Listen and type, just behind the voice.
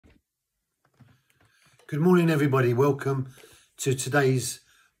Good morning, everybody. Welcome to today's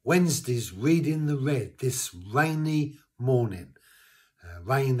Wednesday's Reading the Red, this rainy morning.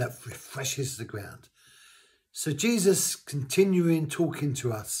 Rain that refreshes the ground. So Jesus continuing talking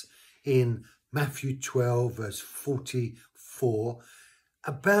to us in Matthew 12, verse 44,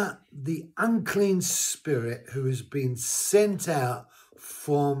 about the unclean spirit who has been sent out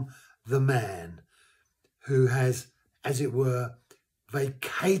from the man who has, as it were,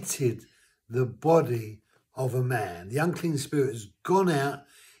 vacated the body of a man. The unclean spirit has gone out.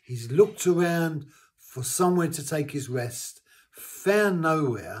 He's looked around for somewhere to take his rest, found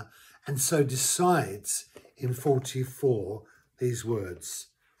nowhere, and so decides in 44 these words.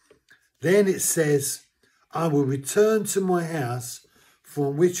 Then it says, I will return to my house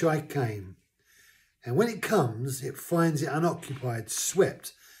from which I came. And when it comes, it finds it unoccupied,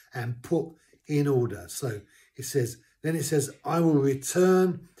 swept, and put in order. So it says, I will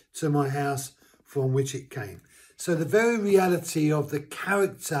return to my house from which it came. So the very reality of the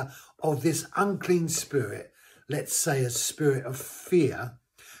character of this unclean spirit, let's say a spirit of fear,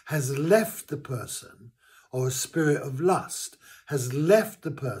 has left the person, or a spirit of lust has left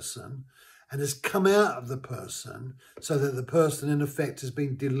the person and has come out of the person, so that the person in effect has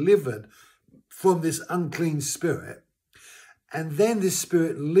been delivered from this unclean spirit. And then this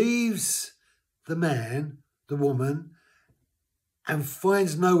spirit leaves the man, the woman, and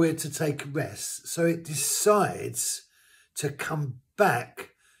finds nowhere to take rest. So it decides to come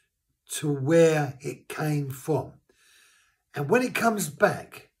back to where it came from. And when it comes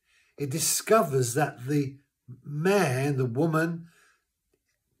back, it discovers that the man, the woman,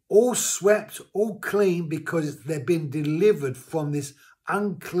 all swept, all clean, because they've been delivered from this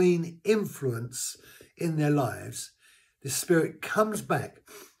unclean influence in their lives. The spirit comes back,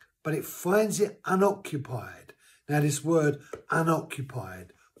 but it finds it unoccupied. Now, this word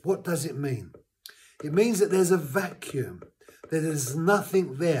unoccupied, what does it mean? It means that there's a vacuum, that there's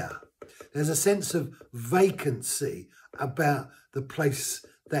nothing there. There's a sense of vacancy about the place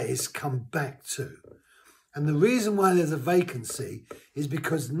that it's come back to. And the reason why there's a vacancy is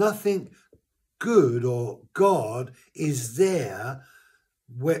because nothing good or God is there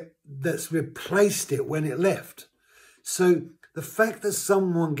that's replaced it when it left. So the fact that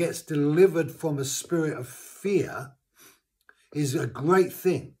someone gets delivered from a spirit of fear is a great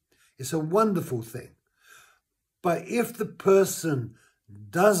thing. It's a wonderful thing. But if the person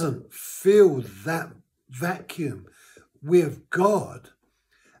doesn't fill that vacuum with God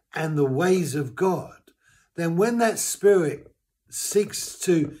and the ways of God, then when that spirit seeks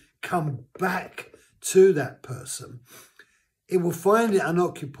to come back to that person, it will find it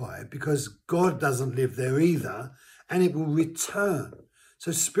unoccupied because God doesn't live there either, and it will return.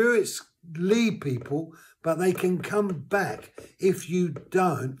 So spirits leave people, but they can come back if you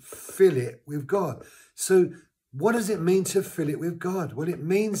don't fill it with God. So what does it mean to fill it with God? Well, it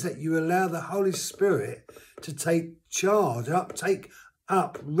means that you allow the Holy Spirit to take charge, take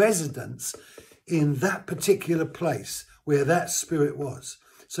up residence in that particular place where that spirit was.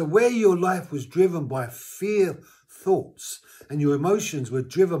 So where your life was driven by fear thoughts, and your emotions were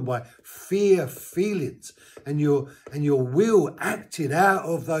driven by fear feelings, and your will acted out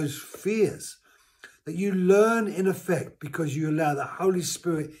of those fears, that you learn in effect because you allow the Holy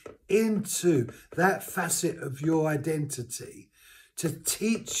Spirit into that facet of your identity to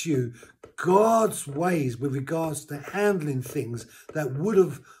teach you God's ways with regards to handling things that would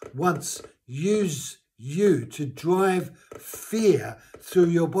have once used you to drive fear through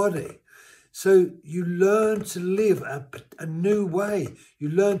your body. So you learn to live a new way. You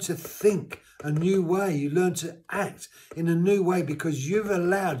learn to think a new way. You learn to act in a new way because you've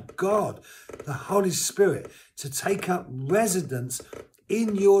allowed God, the Holy Spirit, to take up residence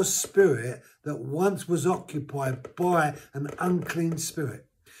in your spirit that once was occupied by an unclean spirit.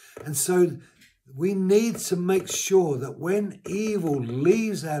 And so we need to make sure that when evil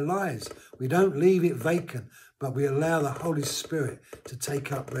leaves our lives, we don't leave it vacant, but we allow the Holy Spirit to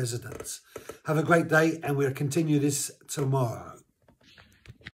take up residence. Have a great day, and we'll continue this tomorrow.